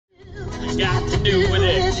got to do with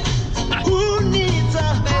it. Who needs a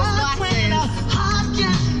heart when a heart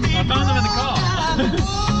can be I found them in the car.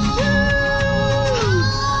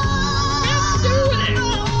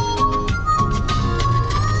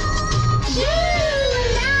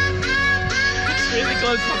 It's really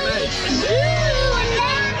close to my face.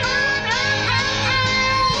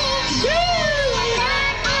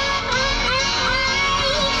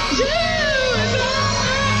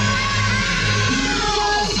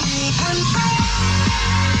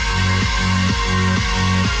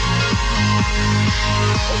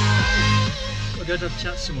 We're going to have to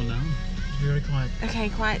chat to someone now. Be very quiet. Okay,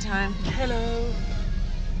 quiet time. Hello.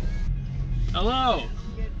 Hello.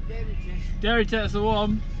 Dairy Test the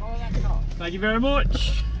one. Thank you very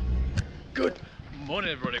much. Good morning,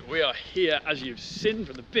 everybody. We are here, as you've seen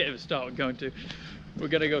from the bit of a start we're going to. We're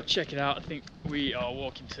going to go check it out. I think we are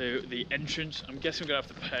walking to the entrance. I'm guessing we're going to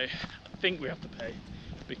have to pay. I think we have to pay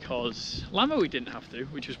because Lama we didn't have to,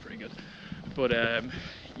 which was pretty good. But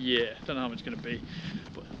yeah, don't know how much it's going to be.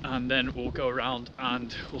 And then we'll go around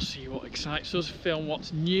and we'll see what excites us, film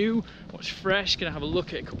what's new, what's fresh, gonna have a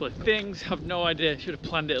look at a couple of things. Have no idea, should have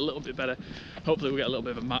planned it a little bit better. Hopefully we'll get a little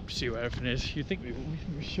bit of a map to see where everything is. You think we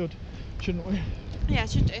should, shouldn't we? Yeah,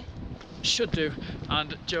 should do. Should do.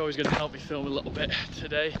 And Joe is gonna help me film a little bit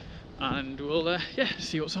today, and we'll yeah,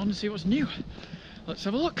 see what's on and see what's new. Let's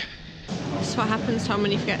have a look. This is what happens, Tom,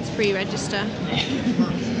 when you forget to pre-register.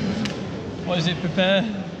 What is it? Prepare.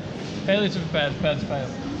 Failure to prepare, prepare to fail.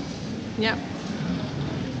 Yep.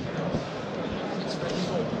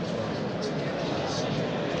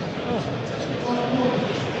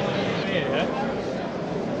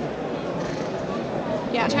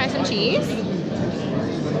 Yeah, try some cheese.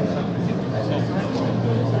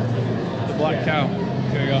 The black cow.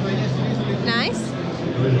 Here we go. Nice.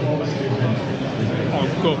 Oh,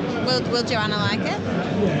 cool. Will Joanna like it?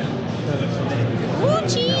 Ooh,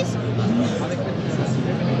 cheese.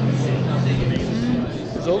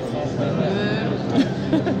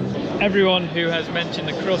 Everyone who has mentioned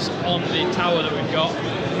the crust on the tower that we've got,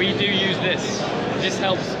 we do use this. This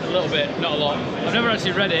helps a little bit, not a lot. I've never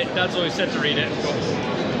actually read it. Dad's always said to read it. But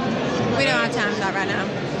we don't have time for that right now.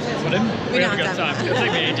 What him? We haven't got time. It'll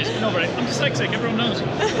take me ages. No, but I'm dyslexic. Everyone knows.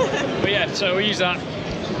 But yeah, so we use that.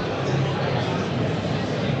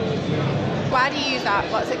 Why do you use that?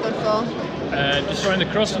 What's it good for? Destroying the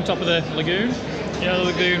crust on top of the lagoon. You know,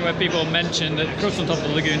 the lagoon where people mention that the crust on top of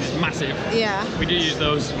the lagoon is massive. Yeah. We do use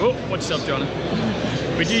those. Oh, watch yourself, Joanna.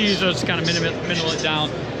 We do use those to kind of minimal it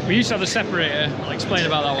down. We used to have the separator. I'll explain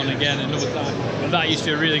about that one again another time. But that used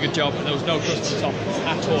to do a really good job, and there was no crust on top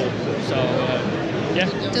at all. So yeah,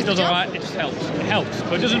 it does all right. It just helps. It helps,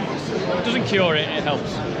 but it doesn't cure it. It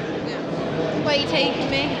helps. Yeah. Where are you taking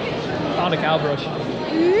me? Found a cow brush.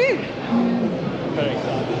 Ooh. Very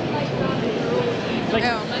excited. Like,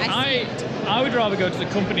 I would rather go to the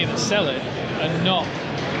company that sell it and not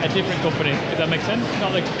a different company, if that makes sense.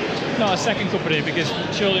 Not a second company, because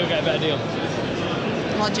surely you'll get a better deal.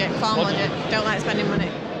 Logic, farm logic. Don't like spending money.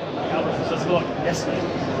 Let's look. Yes.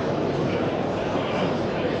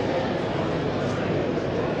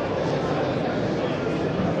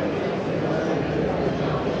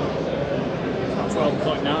 It's not 12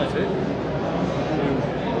 o'clock now, is it?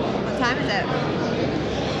 What time is it?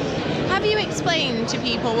 Have you explained to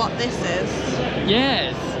people what this is?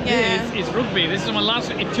 Yes. Yeah. It's rugby. This is my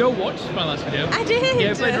last. If Joe watched my last video. I did.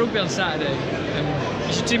 Yeah, I played rugby on Saturday.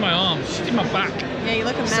 You should see my arms. You should see my back. Yeah, you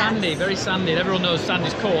look a mess. Sandy, very sandy. And everyone knows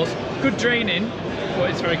sandy's coarse. Good draining, but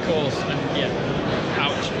it's very coarse. And yeah,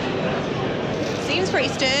 ouch. Seems pretty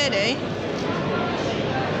sturdy.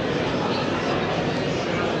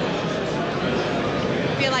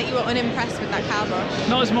 I feel like you were unimpressed with that cow brush.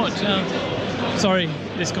 Not as much, no. Sorry,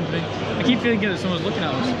 this company. I keep feeling that someone's looking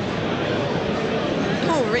at us.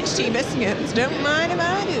 Oh, rich tea biscuits. Don't mind if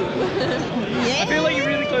I do. Yeah. I feel like you're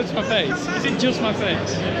really close to my face. Is it just my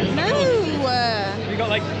face? No. You got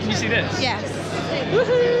like, can you see this? Yes.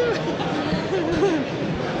 Woohoo!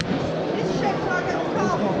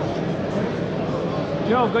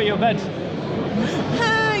 Joe, I've got your bed.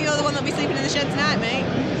 Ah, you're the one that'll be sleeping in the shed tonight, mate.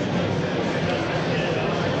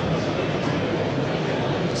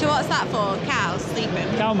 So what's that for? Cows sleeping?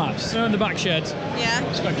 Cow mats. So in the back shed. Yeah.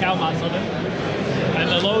 It's got cow mats on it. And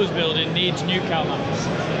the Lowe's building needs new cow mats.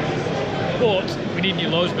 But we need new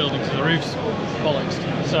Lowe's building because the roof's bollocks.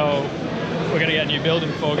 So we're going to get a new building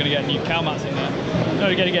before we're going to get new cow mats in there. No,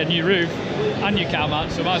 we're going to get a new roof and new cow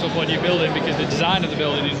mats, so might as well put a new building because the design of the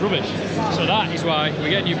building is rubbish. So that is why we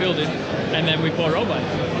get a new building and then we put a road by it.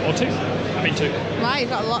 Or two. I mean two. Wow, you've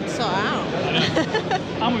got a lot to sort out. I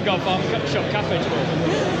know. And we've got a farm shop cafe to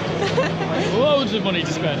open. Loads of money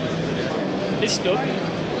to spend. This stuff,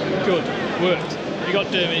 good, worked. You got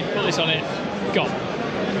Dermy, put this on it, gone.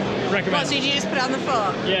 Recommend. What, so you just put it on the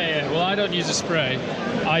foot? Yeah. Well, I don't use a spray.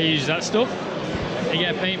 I use that stuff. You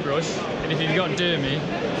get a paintbrush, and if you've got Dermy,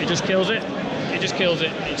 it just kills it. It just kills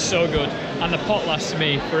it. It's so good. And the pot lasts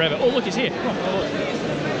me forever. Oh, look, it's here. Come on, have a look.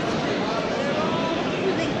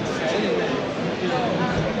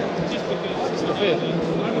 Just because it's stuff here.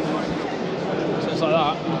 So it's like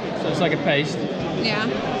that. So it's like a paste. Yeah.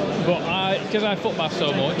 But because I foot bath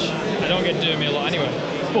so much, I don't get Dermy a lot anyway.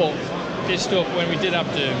 But this stuff, when we did have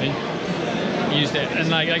Dermy, I used it. And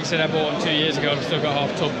like I said, I bought them 2 years ago and I've still got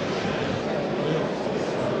half tub.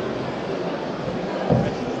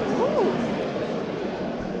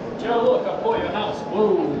 Joe, look, I bought you a house.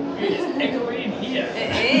 Whoa, it's echoey in here.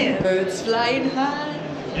 It is. Birds flying high.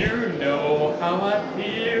 You know how I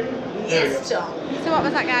feel. Yes, John. So what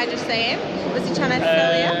was that guy just saying? Was he trying to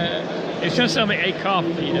sell you? He was trying to sell me a calf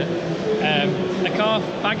feeder. A calf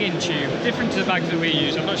bagging tube, different to the bags that we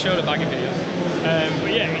use. I'm not showing a bagging video.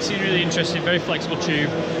 But yeah, it seemed really interesting, very flexible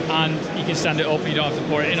tube, and you can stand it up and you don't have to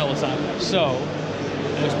pour it in all the time. So,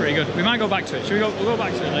 it looks pretty good. We might go back to it. Should we go? We'll go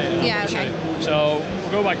back to it later. Yeah, okay. So,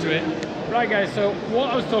 we'll go back to it. Right guys, so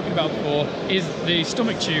what I was talking about before is the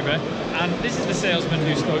stomach tuber, and this is the salesman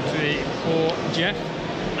who spoke to me for Jeff,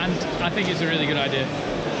 and I think it's a really good idea.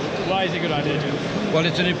 Why is it a good idea, Jeff? Well,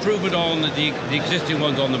 it's an improvement on the existing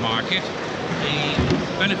ones on the market. The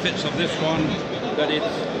benefits of this one, that it's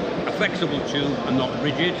a flexible tube and not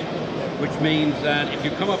rigid, which means that if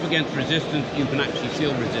you come up against resistance, you can actually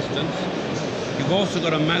feel resistance. You've also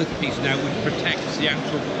got a mouthpiece now which protects the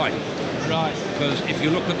actual pipe. Right. Because if you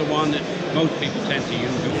look at the one that most people tend to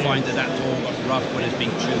use, you'll find that that's all got rough when it's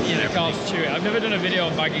being chewed. Yeah, the calves chew it. I've never done a video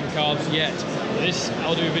on bagging calves yet. This,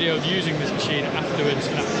 I'll do a video of using this machine afterwards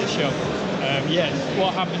and after the show. Yeah,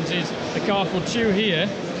 what happens is the calf will chew here,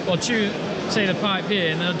 or chew, say, the pipe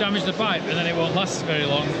here, and they'll damage the pipe, and then it won't last very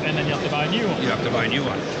long, and then you have to buy a new one. You have to buy a new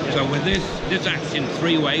one. Yeah. So with this acts in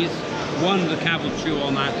 3 ways. One, the calf will chew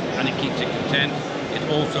on that, and it keeps it content. It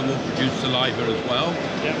also will produce saliva as well.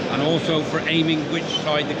 Yep. And also for aiming which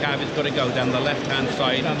side the calf is going to go, down the left-hand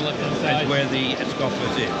side, Down the left-hand side. is where the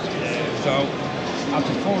esophagus is. Yeah. So that's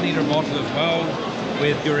a 4-litre bottle as well,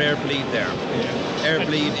 with your air bleed there. Yeah. Air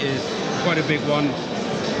bleed is quite a big one.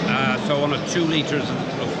 So on a 2 litres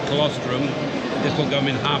of colostrum, this will come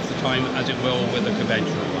in half the time as it will with a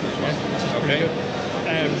conventional one as well. Yeah, okay.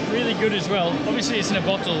 Good. Really good as well. Obviously, it's in a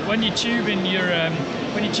bottle. When you tube in your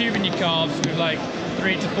calves with like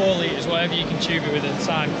 3 to 4 litres, whatever you can tube it with at the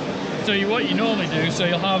time. So what you normally do, so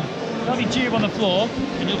you'll have your tube on the floor,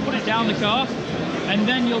 and you'll put it down the calf, and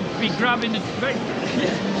then you'll be grabbing the. You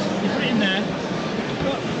put it in there.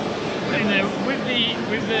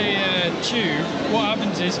 With the tube, what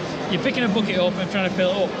happens is you're picking a bucket up and trying to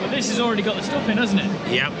fill it up, but this has already got the stuff in, hasn't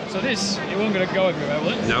it? Yeah. So this, it won't gonna go everywhere, will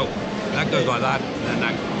it? No, that goes like that, and then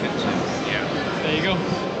that fits in. Yeah. There you go.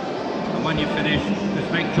 And when you finish,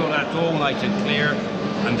 just make sure that's all nice and clear,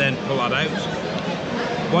 and then pull that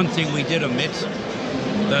out. One thing we did omit,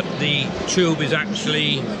 that the tube is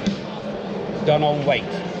actually done on weight.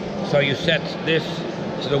 So you set this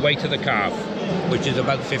to the weight of the calf, which is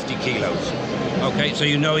about 50 kilos. Okay, so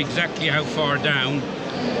you know exactly how far down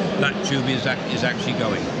that tube is actually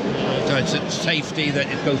going. So it's a safety that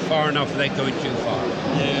it goes far enough without going too far.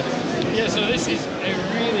 Yeah. Yeah, so this is a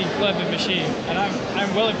really clever machine, and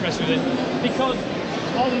I'm well impressed with it, because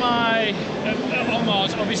on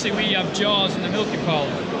ours, obviously we have jars in the milking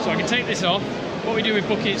parlour, so I can take this off. What we do with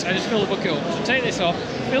buckets, I just fill the bucket up. So take this off,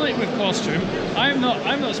 fill it with colostrum. I'm not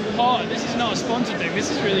part. This is not a sponsored thing. This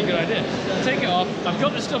is a really good idea. Take it off. I've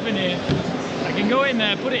got the stuff in here. I can go in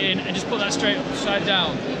there, put it in, and just put that straight upside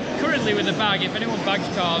down. Currently with the bag, if anyone bags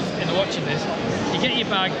cars and they're watching this, you get your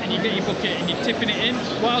bag and you get your bucket and you're tipping it in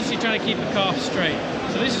whilst you're trying to keep the calf straight.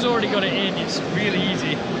 So this has already got it in. It's really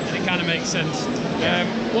easy, and it kind of makes sense.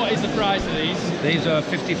 What is the price of these? These are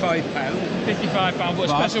 £55. £55. What a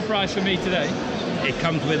special price for me today. It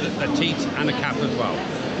comes with a teat and a cap as well.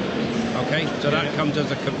 Okay, so that comes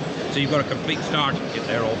as so you've got a complete start kit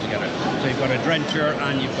there altogether. So you've got a drencher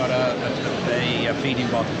and you've got a feeding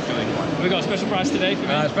bottle, 2-in-1. We got a special price today for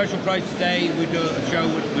me? Special price today, we do a show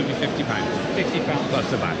would be £50. £50 plus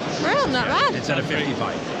the VAT. Well, not bad. Instead of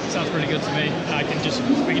 55. Sounds pretty good to me.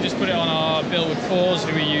 We can just put it on our bill with Cores,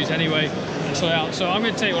 who we use anyway, and sort it out. So I'm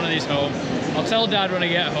going to take one of these home. I'll tell Dad when I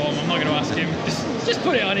get home. I'm not going to ask him. Just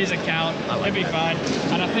put it on his account. It'll be fine.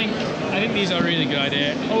 And I think these are a really good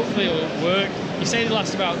idea. Hopefully it will work. You say they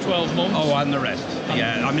last about 12 months. Oh, and the rest.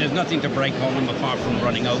 Yeah, I mean, there's nothing to break on them apart from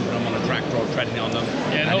running over them on a tractor or treading on them.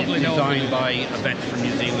 Yeah, and hopefully it's designed by a vet from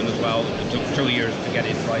New Zealand as well. It took 2 years to get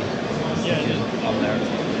it right. on there.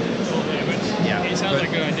 Yeah, It sounds like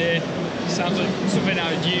a good idea. It sounds like something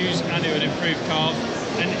I would use and it would improve cars.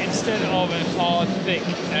 And instead of a hard, thick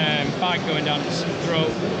bag going down its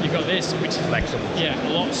throat, you've got this, which is flexible. Yeah,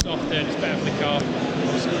 a lot softer and it's better for the car.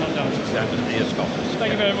 Definitely a Scottish.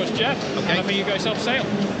 Thank you very much, Jeff. Okay. And I think you got yourself a sale.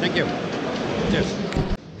 Thank you. Cheers.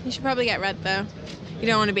 You should probably get red though. You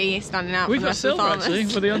don't want to be standing out. We've from the got rest of the silver farmers.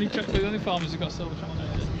 actually. We're the only farmers who've got silver tractor.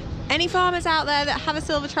 Any farmers out there that have a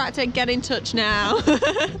silver tractor, get in touch now.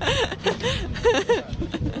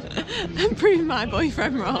 And prove my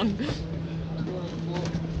boyfriend wrong.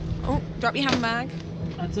 Oh, drop your handbag.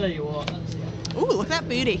 I'll tell you what. Oh, look at that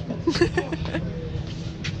booty.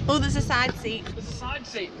 Oh, there's a side seat. There's a side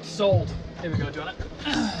seat. Sold. Here we go, Joanna.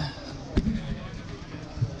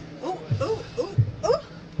 Oh, oh, oh, oh.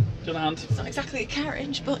 Joanna hand. It's not exactly a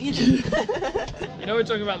carriage, but you know. You know we're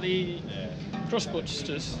talking about the cross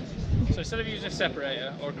busters. So instead of using a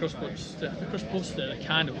separator or a cross buster that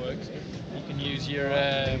kind of works, you can use your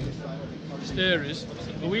stirrers.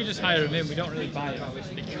 But we just hire them in. We don't really buy them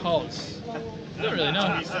because I don't really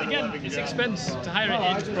know. Again, it's expensive to hire it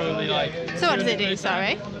in. It's probably like. So what does it do?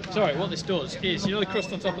 Sorry. Sorry. What this does is, you know, the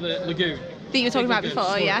crust on top of the lagoon. That you were talking about Lagoon, before,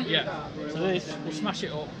 sorry, yeah. Yeah. So this will smash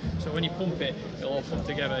it up. So when you pump it, it'll all pump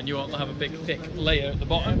together, and you won't have a big thick layer at the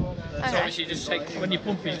bottom. So obviously, you just take when you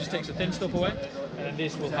pump it, it just takes the thin stuff away, and then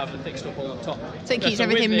this will have the thick stuff all on top. So it keeps with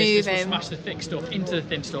everything this will moving. smash the thick stuff into the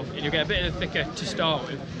thin stuff, and you'll get a bit of thicker to start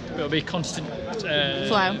with. But it'll be constant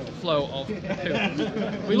flow of poo.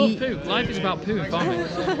 We love poo. Life is about poo and farming.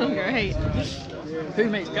 Great. Poo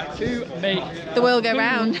makes The world go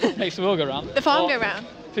round. Makes the world go round. The farm go round.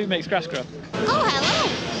 Poo makes grass grow. Oh, hello.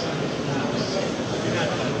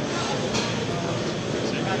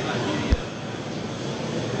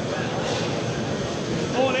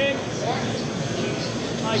 Morning.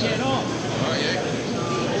 How are you getting on?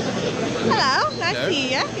 Hello, nice to see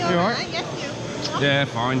you. You all right? Yes, you. Yeah,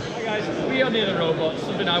 fine. Hi guys, we are near the robots,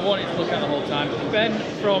 something I wanted to look at the whole time. Ben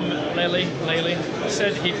from Lely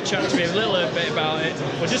said he'd chat to me a little bit about it.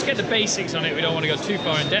 We'll just get the basics on it, we don't want to go too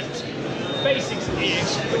far in depth. Basics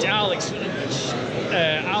is, which I'll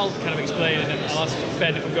kind of explain, and then I'll ask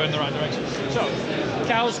Ben if I'm going in the right direction. So,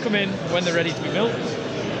 cows come in when they're ready to be milked.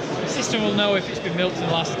 The system will know if it's been milked in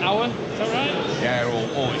the last hour, is that right? Yeah,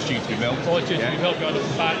 or it's due to be milked. Or it's due to be milked, got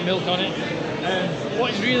enough milk on it.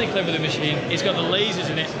 What is really clever with the machine, it's got the lasers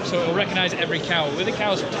in it, so it will recognise every cow. With the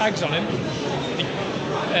cow's tags on him,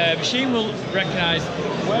 the machine will recognise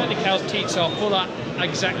where the cow's teats are for that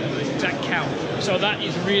exact cow. So that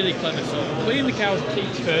is really clever. So clean the cow's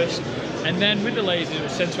teats first, and then with the lasers it will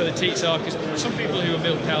sense where the teats are, because some people who are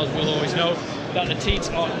milk cows will always know that the teats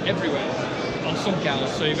are everywhere on some cows.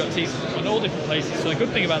 So you've got teats on all different places. So the good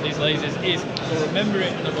thing about these lasers is they'll remember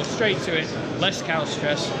it and they'll go straight to it, less cow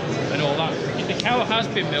stress and all that. If the cow has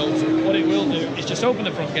been milked, what it will do is just open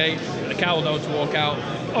the front gate and the cow will know to walk out.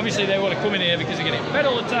 Obviously they want to come in here because they're getting fed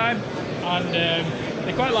all the time, and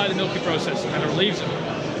they quite like the milking process, it kind of relieves them.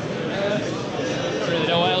 Don't really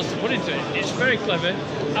know what else to put into it. It's very clever.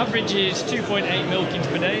 Average is 2.8 milkings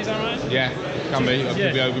per day, is that right? Yeah, can be. It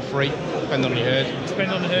could be over 3, depending on your herd.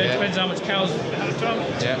 Depending on the herd, depends how much cows,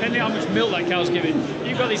 depending on how much milk that cow's giving.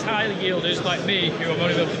 You've got these highly yielders like me, who I'm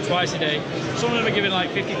only milking twice a day. Some of them are giving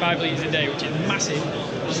like 55 litres a day, which is massive.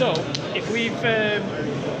 So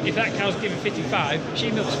if that cow's giving 55,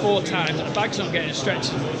 she milks 4 times, and the bag's not getting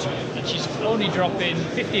stretched as much, and she's only dropping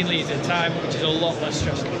 15 litres at a time, which is a lot less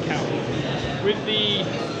stress for the cow. With the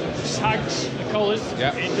tags, the collars,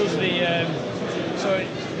 it does so it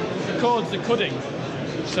records the cudding.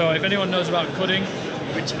 So if anyone knows about cudding,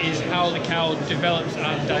 which is how the cow develops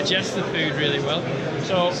and digests the food really well,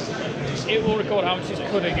 so it will record how much it's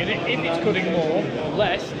cudding, and if it's cudding more or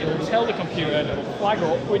less, it will tell the computer and it will flag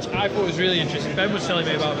up, which I thought was really interesting. Ben was telling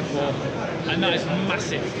me about it before, and that is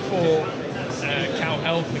massive for cow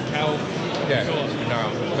health and cow. Yeah, now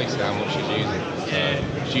it makes it how much she's using.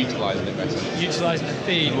 Yeah. She's utilising it better. Utilising the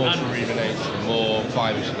feed. The more she ruminates, the more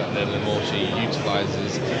fibre she's getting in, the more she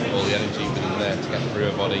utilises all the energy within there to get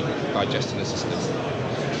through her body, digesting the system,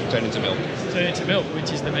 turn into milk. Turn into milk,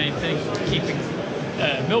 which is the main thing, keeping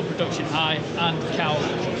milk production high and cow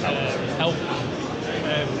health.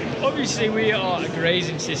 Obviously we are a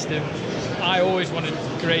grazing system. I always want to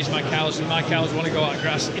graze my cows, and my cows want to go out of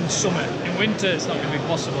grass in summer. In winter it's not going to be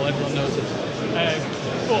possible, everyone knows it.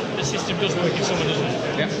 But the system does work in summer, doesn't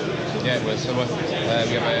it? Yeah, it works summer.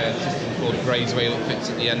 We have a system called a graze rail that fits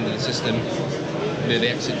at the end of the system near the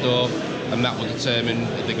exit door, and that will determine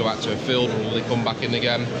if they go out to a field or will they come back in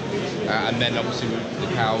again. And then obviously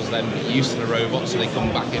the cows then get used to the robot, so they come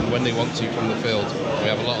back in when they want to from the field. We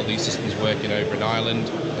have a lot of these systems working over in Ireland,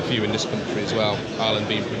 a few in this country as well. Ireland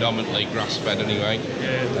being predominantly grass-fed anyway.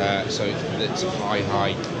 Yeah. So it's a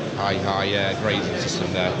high grazing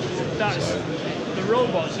system there. The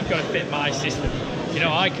robots have got to fit my system. You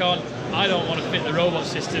know, I don't want to fit the robot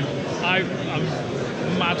system. I'm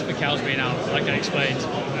mad for cows being out, like I explained.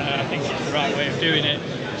 I think it's the right way of doing it.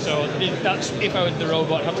 So that's, if I was the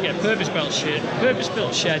robot, I'd have to get a purpose-built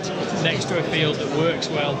shed next to a field that works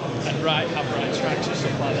well and have right tracks and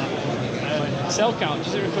stuff like that. Cell count,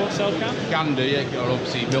 does it record cell count? Can do, yeah. Or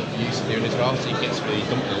obviously milk for use doing as well, so you get the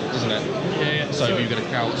dump milk, doesn't it? Yeah. So if you've got a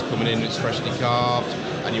cow that's coming in, it's freshly calved,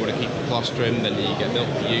 and you want to keep the colostrum, then you get milk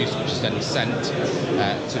for use, which is then sent to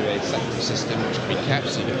a separate system which can be kept,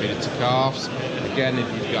 so you can feed it to calves. Again, if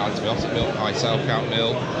you've got antibiotic milk, high cell count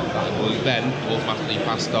milk, that will then automatically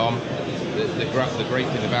passed on. The great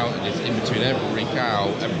thing about it is in between every cow,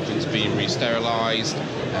 everything's being re-sterilised,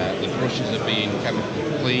 the brushes are being chemically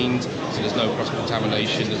cleaned, so there's no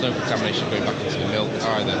cross-contamination, there's no contamination going back into the milk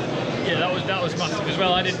either. Yeah, that was massive as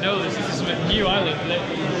well. I didn't know this. This is something new I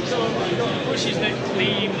learned. So you've got brushes that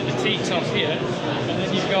clean the teats off here, and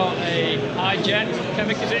then you've got a hygiene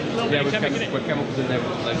chemical, is it? Yeah, with chemicals in there,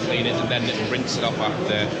 then clean it, and then it'll rinse it off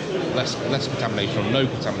after. Less contamination or no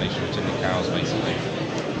contamination between the cows, basically.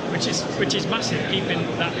 Which is massive, keeping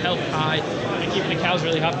that health high and keeping the cows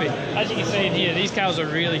really happy. As you can see in here, these cows are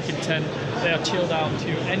really content. They are chilled out to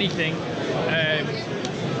anything. Yeah,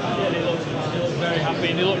 they look very happy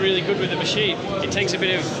and they look really good with the machine. It takes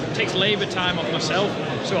labour time off myself,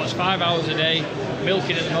 so it's 5 hours a day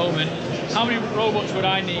milking at the moment. How many robots would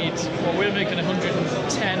I need? Well, we're making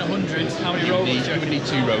 110, 100. How many robots? You would need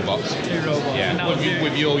 2 robots. 2 robots. Yeah.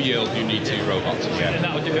 With your yield, you need 2 robots. Yeah. And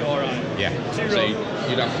that would do it all right. Yeah. So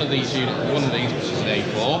you'd have one of these, which is an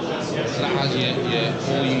A4. So that has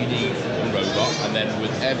all you need one robot, and then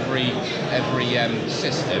with every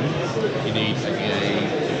system, you need a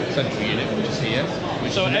central unit, which is here.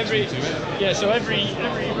 So every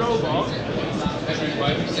robot.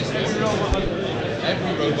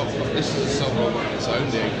 Every robot, this is a cell robot on its own,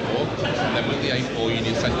 the A4, and then with the A4 you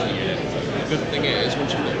need a central unit. The good thing is,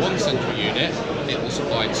 once you've got one central unit, it will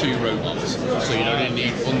supply 2 robots, so you only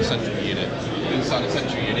need one central unit. Inside the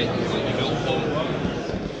central unit, you've got your milk pump,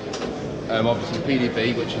 obviously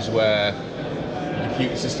PDB, which is where the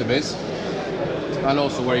computer system is, and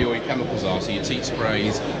also where all your chemicals are, so your teat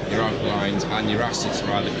sprays, your alkalines, and your acids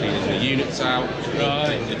for either cleaning the units out, or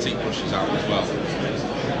cleaning the teat brushes out as well.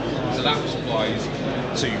 So that supplies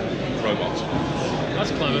 2 robots.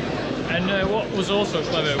 That's clever. And what was also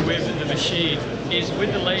clever with the machine is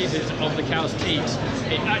with the lasers of the cow's teats,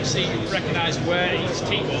 it actually recognised where each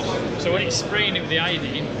teat was. So when it's spraying it with the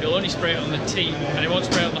iodine, it'll only spray it on the teat and it won't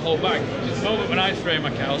spray it on the whole bag. At the moment when I spray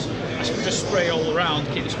my cows, I just spray all around,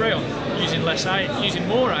 keep the spray on, using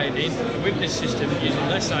more iodine, and with this system using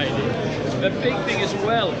less iodine. The big thing as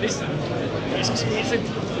well, it's a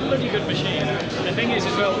bloody good machine. The thing is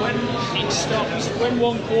as well, when it stops, when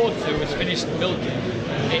 1/4 was finished milking,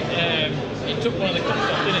 it took one of the cups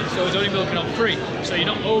off, didn't it? So it's only milking on 3. So you're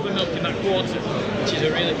not over milking that quarter, which is a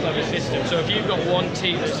really clever system. So if you've got one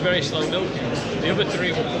teat that's very slow milking, the other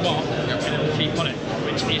 3 will come off and it'll keep on it,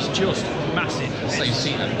 which is just massive. Saves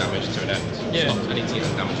teat and damage to an end. Yeah. Stops any teat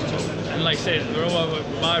and damage at all. And like I say,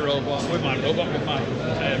 with my robot, with my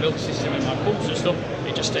milk system and my pumps and stuff,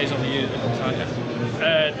 it just stays on the unit the whole time.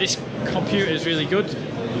 This computer is really good.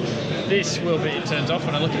 This it turns off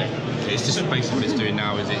when I look at it. It's just basically what it's doing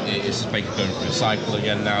now is it's basically going through a cycle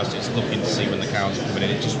again now, so it's looking to see when the cows are coming in,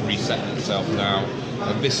 it just resets itself now.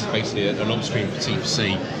 And this is basically an upstream for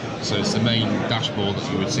T4C, so it's the main dashboard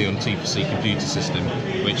that you would see on T4C computer system,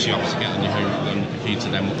 which you obviously get on your home on your computer,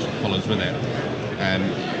 then what follows with it.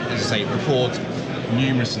 As I say, it records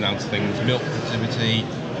numerous amounts of things, milk activity,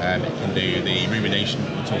 it can do the rumination that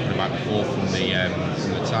we were talking about before from the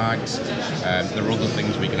tags. There are other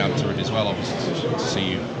things we can add to it as well, obviously, to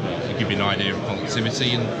see to give you an idea of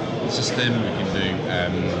connectivity in the system. We can do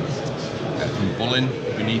from bulling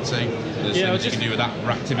if we need to. There's things you can do with that for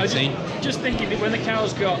activity. Just thinking that when the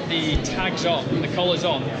cow's got the tags on, the collars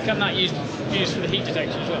on, can that used for the heat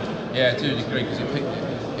detection as well? Yeah, to a degree, because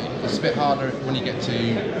it's a bit harder when you get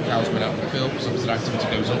to cows going out in the field, because obviously the activity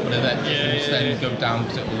goes up and then go down,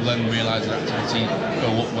 because it will then realise that activity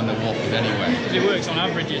go up when they're walking anyway. Because it works on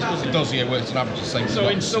averages, doesn't it? It does, yeah, it works on averages. Same so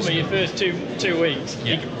in summer, your first two weeks,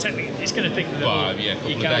 technically it's going to think that a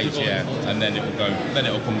couple of days, and then it will go, then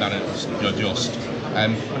it will come down and adjust.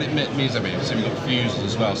 But it means everything. So we've got refusals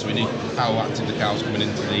as well. So we need how active the cow's coming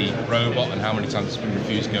into the robot and how many times it's been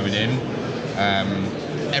refused going in.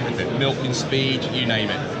 Everything, milking speed, you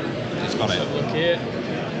name it. It's got it. Look here.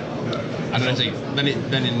 And then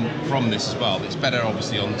from this as well, it's better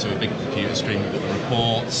obviously onto a big computer screen with the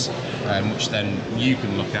reports, which then you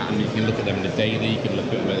can look at, and you can look at them in a daily, you can look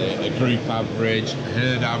at a group average, a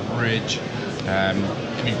herd average.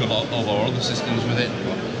 We've got all our other systems with it.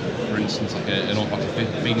 For instance, like an automatic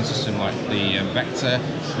feeding system like the Vector,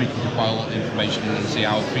 we can compile a lot of information and see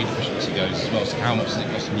how feed efficiency goes as well. So how much is it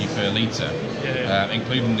costing you per litre,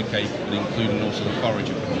 including the cake, but including also the forage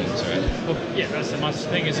you put into it. Well, yeah, that's the massive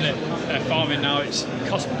thing, isn't it? Farming now, it's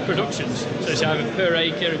cost productions. So it's either per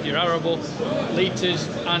acre if you're arable, litres,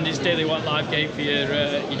 and it's daily live gate for your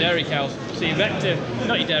dairy cows. So your Vector,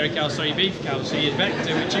 not your dairy cows, sorry, your beef cows. So your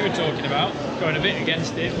Vector, which you were talking about, going a bit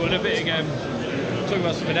against it, but a bit talking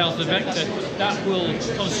about something else, the Vector, that will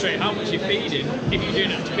concentrate how much you're feeding if you're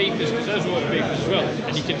doing it to beefers, because those are beefers as well,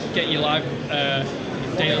 and you can get your live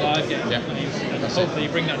daily live get and hopefully you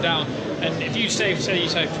bring that down. And if you say you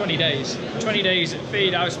save 20 days at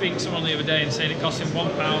feed, I was speaking to someone the other day and saying it costs him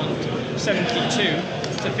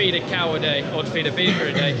 £1.72 to feed a cow a day, or to feed a beaver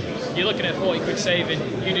a day. You're looking at 40 quid saving.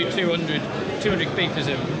 You do 200 beefers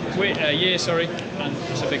a year, sorry, and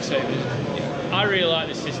it's a big saving. I really like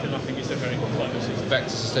this system. I think it's a very clever system. Vector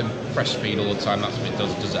system, fresh feed all the time. That's what it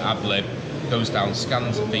does. It does it ad lib, goes down,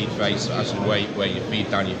 scans the feed face as you weigh where you feed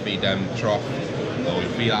down your feed trough or your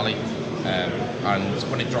feed alley, and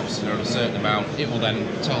when it drops in a certain amount, it will then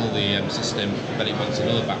tell the system that it wants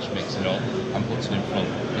another batch mixing up and puts it in front.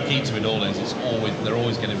 The key to it all is they're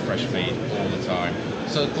always getting fresh feed all the time.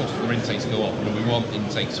 So of course their intakes go up, and we want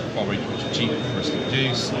intakes of forage which are cheaper for us to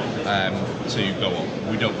produce to go up.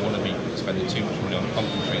 We don't want to be spending too much money on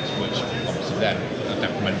concentrates, which obviously then are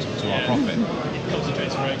detrimental to our profit.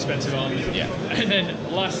 Concentrates are very expensive, aren't they? Yeah. And then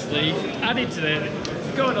lastly, added to that,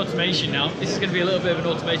 we've got an automation now. This is going to be a little bit of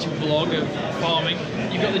an automation vlog of farming.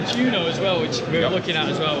 You've got the Juno as well, which we were looking at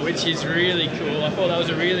as well, which is really cool. I thought that was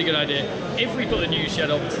a really good idea. If we put the new shed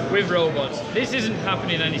up with robots, this isn't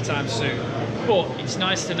happening anytime soon, but it's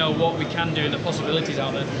nice to know what we can do and the possibilities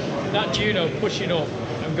out there. That Juno pushing up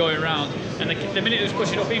and going around, and the minute it was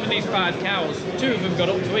pushing up, even these 5 cows, 2 of them got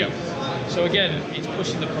up to eat. So again, it's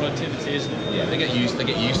pushing the productivity, isn't it? Yeah, they get used to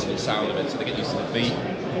the sound of it, so they get used to the beat,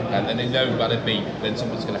 and then they know about a beat, then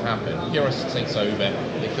something's going to happen. Eurus takes over,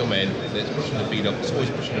 they come in, it's pushing the feed up, it's always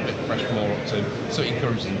pushing a bit fresh more up to them, so it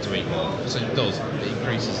encourages them to eat more. So it does, it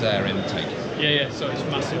increases their intake. Yeah, so it's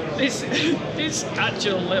massive. This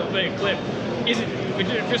actual little bit of clip isn't, we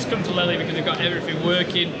just come to Lely because we've got everything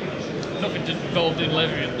working, nothing involved in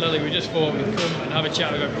Lely. We just thought we'd come and have a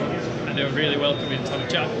chat with everyone, and they were really welcoming to have a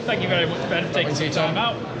chat. Thank you very much, Ben, for taking some time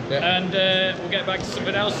out. Yeah. And we'll get back to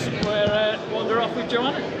something else where wander off with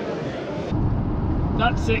Joanna.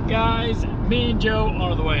 That's it, guys. Me and Joe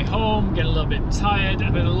are on the way home, getting a little bit tired.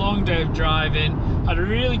 It's been a long day of driving. Had a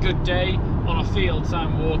really good day on a field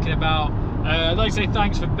time walking about. I'd like to say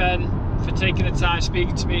thanks for Ben for taking the time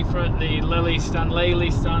speaking to me for the Lely stand,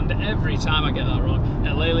 every time I get that wrong,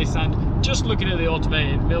 at Lely stand, just looking at the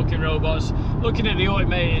automated milking robots, looking at the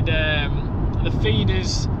automated the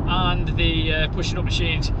feeders and the pushing up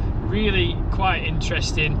machines. Really quite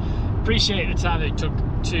interesting. Appreciate the time that it took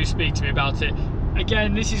to speak to me about it.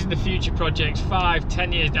 Again, this is in the future projects,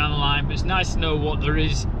 5-10 years down the line, but it's nice to know what there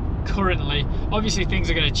is currently. Obviously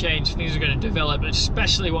things are going to change, things are going to develop,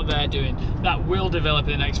 especially what they're doing. That will develop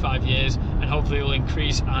in the next 5 years, and hopefully it will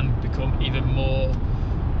increase and become even more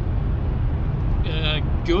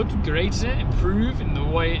improve in the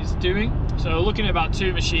way it's doing. So looking at about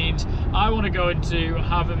 2 machines, I want to go into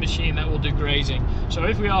have a machine that will do grazing. So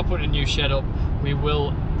if we are putting a new shed up, we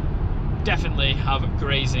will definitely have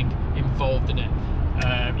grazing involved in it.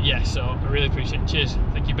 Yeah, so I really appreciate it. Cheers.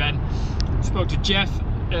 Thank you, Ben. Spoke to Jeff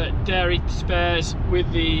Dairy Spares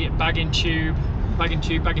with the bagging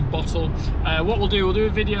bottle. What we'll do a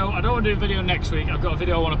video. I don't want to do a video next week. I've got a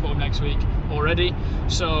video I want to put up next week already,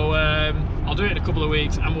 so I'll do it in a couple of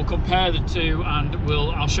weeks, and we'll compare the two, and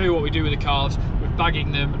I'll show you what we do with the calves with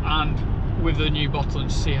bagging them and with the new bottle,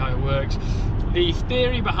 and see how it works. The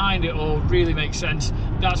theory behind it all really makes sense.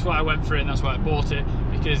 That's why I went for it, and that's why I bought it,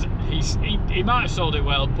 because he might have sold it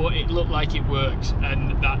well, but it looked like it works,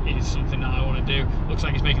 and that is something that I want to do. Looks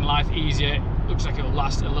like it's making life easier. Looks like it will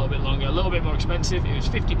last a little bit longer, a little bit more expensive. It was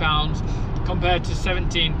 £50 compared to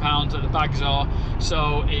 £17 that the bags are,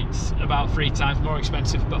 so it's about 3 times more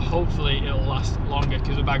expensive, but hopefully it'll last longer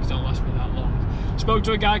because the bags don't last me that long. Spoke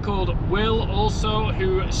to a guy called Will also,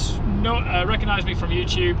 who recognised me from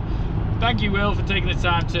YouTube. Thank you, Will, for taking the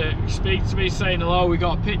time to speak to me, saying hello. We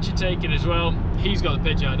got a picture taken as well. He's got the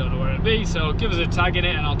picture, I don't know where it'll be, so give us a tag in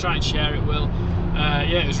it and I'll try and share it, Will.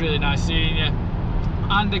 Yeah, it was really nice seeing you.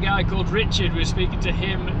 and a guy called Richard. We were speaking to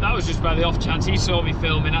him. That was just by the off chance. He saw me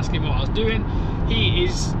filming, asking what I was doing. He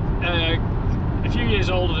is a few years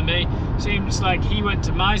older than me. Seems like he went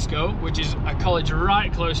to MySco, which is a college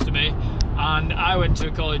right close to me, and I went to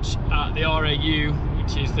a college at the RAU,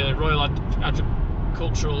 which is the Royal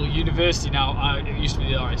Agricultural University now. It used to be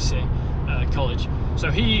the RSC college. So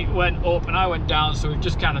he went up and I went down, so we've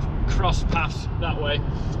just kind of crossed paths that way.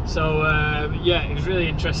 So yeah, it was really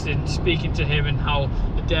interesting speaking to him and how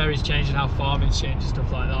the dairy's changed and how farming's changed and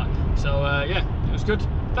stuff like that. So yeah, it was good.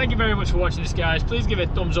 Thank you very much for watching this, guys. Please give it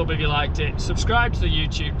a thumbs up if you liked it, subscribe to the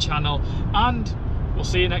YouTube channel, and we'll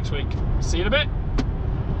see you next week. See you in a bit.